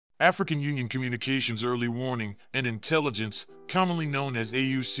African Union Communications Early Warning and Intelligence, commonly known as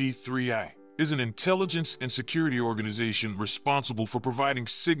AUC3I, is an intelligence and security organization responsible for providing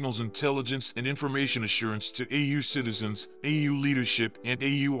signals intelligence and information assurance to AU citizens, AU leadership, and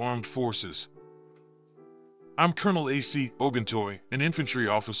AU armed forces. I'm Colonel A.C. Oguntoye, an infantry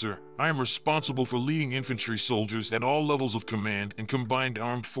officer. I am responsible for leading infantry soldiers at all levels of command and combined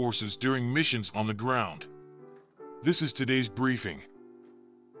armed forces during missions on the ground. This is today's briefing.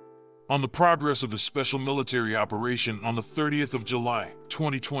 On the progress of the special military operation on the 30th of July,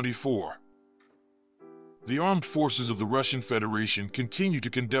 2024. The armed forces of the Russian Federation continue to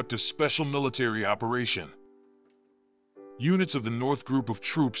conduct a special military operation. Units of the North Group of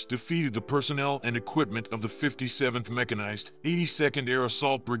troops defeated the personnel and equipment of the 57th Mechanized, 82nd Air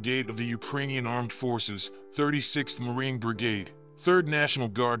Assault Brigade of the Ukrainian Armed Forces, 36th Marine Brigade, 3rd National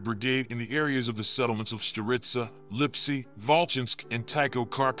Guard Brigade in the areas of the settlements of Staritsa, Liptsy, Volchansk, and Tikhoe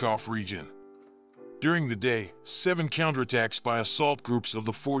Kharkov region. During the day, 7 counterattacks by assault groups of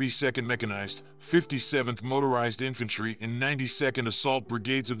the 42nd Mechanized, 57th Motorized Infantry, and 92nd Assault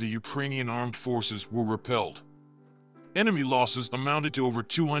Brigades of the Ukrainian Armed Forces were repelled. Enemy losses amounted to over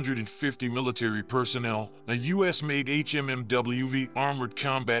 250 military personnel, a U.S.-made HMMWV armored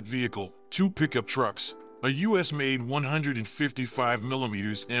combat vehicle, 2 pickup trucks, a U.S.-made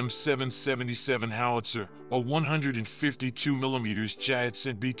 155mm M777 howitzer, a 152mm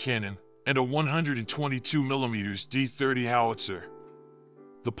Giant cannon, and a 122mm D30 howitzer.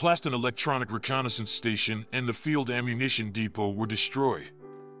 The Plaston Electronic Reconnaissance Station and the Field Ammunition Depot were destroyed.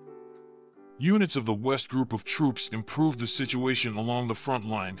 Units of the West Group of troops improved the situation along the front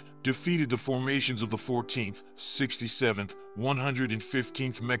line, defeated the formations of the 14th, 67th,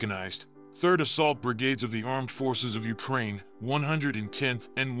 115th Mechanized, 3rd Assault Brigades of the Armed Forces of Ukraine, 110th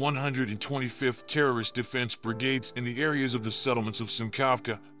and 125th Terrorist Defense Brigades in the areas of the settlements of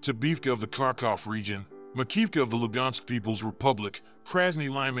Simkovka, Tabivka of the Kharkov region, Makivka of the Lugansk People's Republic,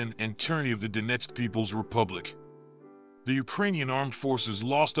 Krasny Lyman and Terny of the Donetsk People's Republic. The Ukrainian Armed Forces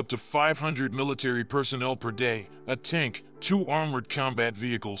lost up to 500 military personnel per day, a tank, 2 armored combat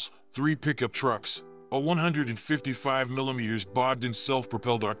vehicles, 3 pickup trucks, a 155mm Bogdan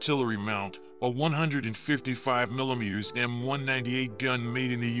self-propelled artillery mount, a 155mm M198 gun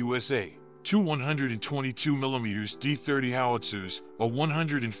made in the USA, 2 122mm D30 howitzers, a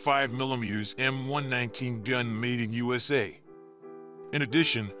 105mm M119 gun made in USA. In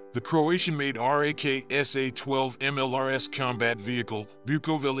addition, the Croatian-made RAK SA-12 MLRS combat vehicle,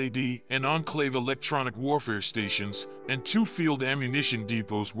 Bukovel AD, and Enclave electronic warfare stations, and 2 field ammunition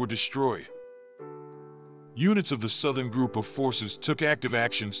depots were destroyed. Units of the Southern Group of Forces took active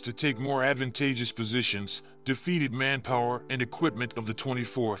actions to take more advantageous positions, defeated manpower and equipment of the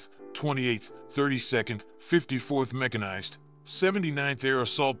 24th, 28th, 32nd, 54th Mechanized, 79th Air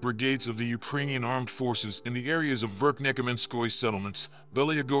Assault Brigades of the Ukrainian Armed Forces in the areas of Verkhnekamenskoye settlements,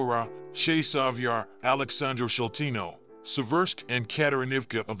 Belyagora, Chasov-Yar, Alexandro Sheltino, Seversk, and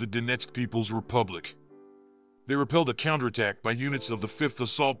Katarinivka of the Donetsk People's Republic. They repelled a counterattack by units of the 5th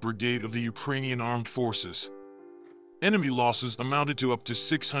Assault Brigade of the Ukrainian Armed Forces. Enemy losses amounted to up to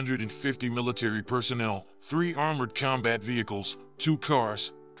 650 military personnel, 3 armored combat vehicles, 2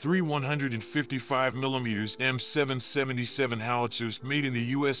 cars, 3 155mm M777 howitzers made in the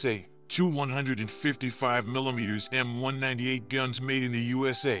USA, 2 155mm M198 guns made in the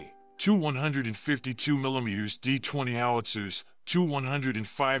USA, 2 152mm D20 howitzers, 2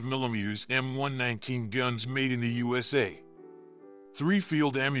 105mm M119 guns made in the USA. 3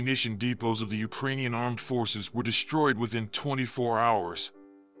 field ammunition depots of the Ukrainian Armed Forces were destroyed within 24 hours.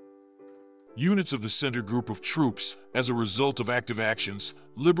 Units of the Center Group of troops, as a result of active actions,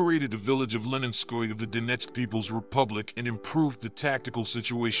 liberated the village of Leninskoye of the Donetsk People's Republic and improved the tactical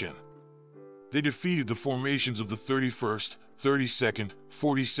situation. They defeated the formations of the 31st, 32nd,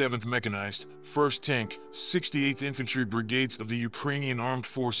 47th Mechanized, 1st Tank, 68th Infantry Brigades of the Ukrainian Armed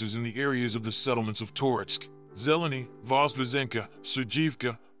Forces in the areas of the settlements of Toretsk, Zeleny, Vozdvizenka,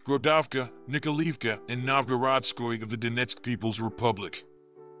 Sergivka, Grodovka, Nikolaevka, and Novgorodskoye of the Donetsk People's Republic.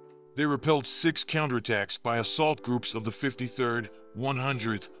 They repelled 6 counterattacks by assault groups of the 53rd,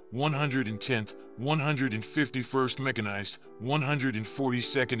 100th, 110th, 151st Mechanized,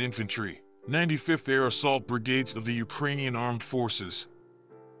 142nd Infantry, 95th Air Assault Brigades of the Ukrainian Armed Forces.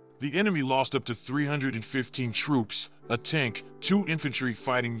 The enemy lost up to 315 troops, a tank, 2 infantry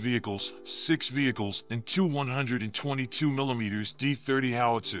fighting vehicles, 6 vehicles, and 2 122mm D30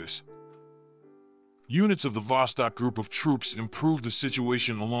 howitzers. Units of the Vostok Group of troops improved the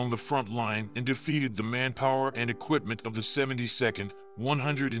situation along the front line and defeated the manpower and equipment of the 72nd,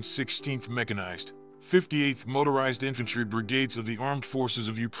 116th Mechanized, 58th Motorized Infantry Brigades of the Armed Forces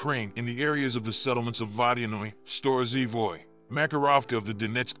of Ukraine in the areas of the settlements of Vodyanoy, Storozhivoy, Makarovka of the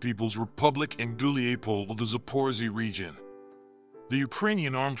Donetsk People's Republic, and Guliapol of the Zaporizhzhia region. The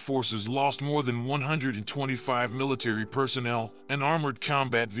Ukrainian Armed Forces lost more than 125 military personnel, an armored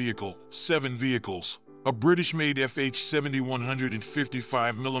combat vehicle, 7 vehicles, a British-made FH-70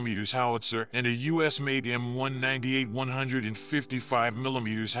 155mm howitzer, and a US-made M198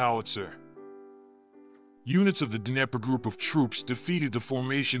 155mm howitzer. Units of the Dnieper Group of troops defeated the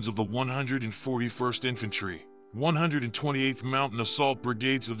formations of the 141st Infantry, 128th Mountain Assault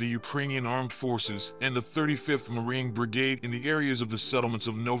Brigades of the Ukrainian Armed Forces, and the 35th Marine Brigade in the areas of the settlements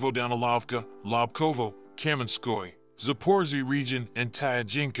of Novodanilovka, Lobkovo, Kamenskoye, Zaporizhzhia region, and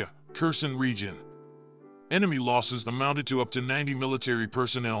Tyajinka, Kherson region. Enemy losses amounted to up to 90 military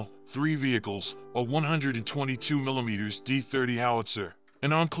personnel, 3 vehicles, a 122mm D-30 howitzer,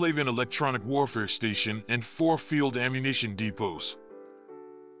 an enclave and electronic warfare station, and 4 field ammunition depots.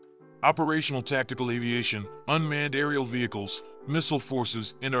 Operational tactical aviation, unmanned aerial vehicles, missile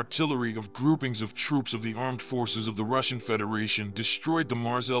forces, and artillery of groupings of troops of the armed forces of the Russian Federation destroyed the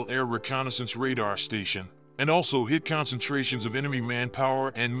Marzel Air Reconnaissance Radar Station, and also hit concentrations of enemy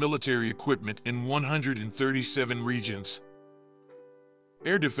manpower and military equipment in 137 regions.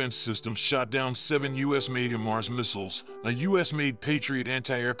 Air defense systems shot down 7 U.S.-made HIMARS missiles, a U.S.-made Patriot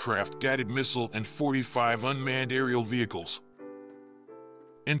anti-aircraft guided missile, and 45 unmanned aerial vehicles.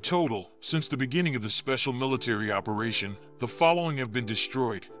 In total, since the beginning of the special military operation, the following have been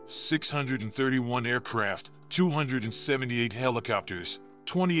destroyed: 631 aircraft, 278 helicopters,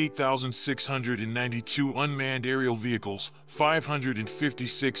 28,692 unmanned aerial vehicles,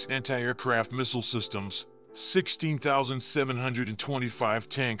 556 anti-aircraft missile systems, 16,725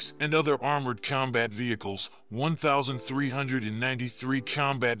 tanks and other armored combat vehicles, 1,393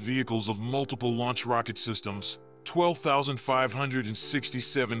 combat vehicles of multiple launch rocket systems,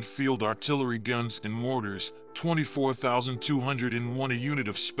 12,567 field artillery guns and mortars, 24,201 a unit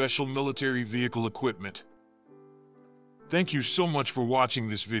of special military vehicle equipment. Thank you so much for watching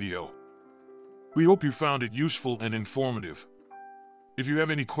this video. We hope you found it useful and informative. If you have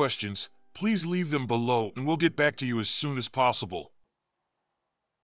any questions, please leave them below and we'll get back to you as soon as possible.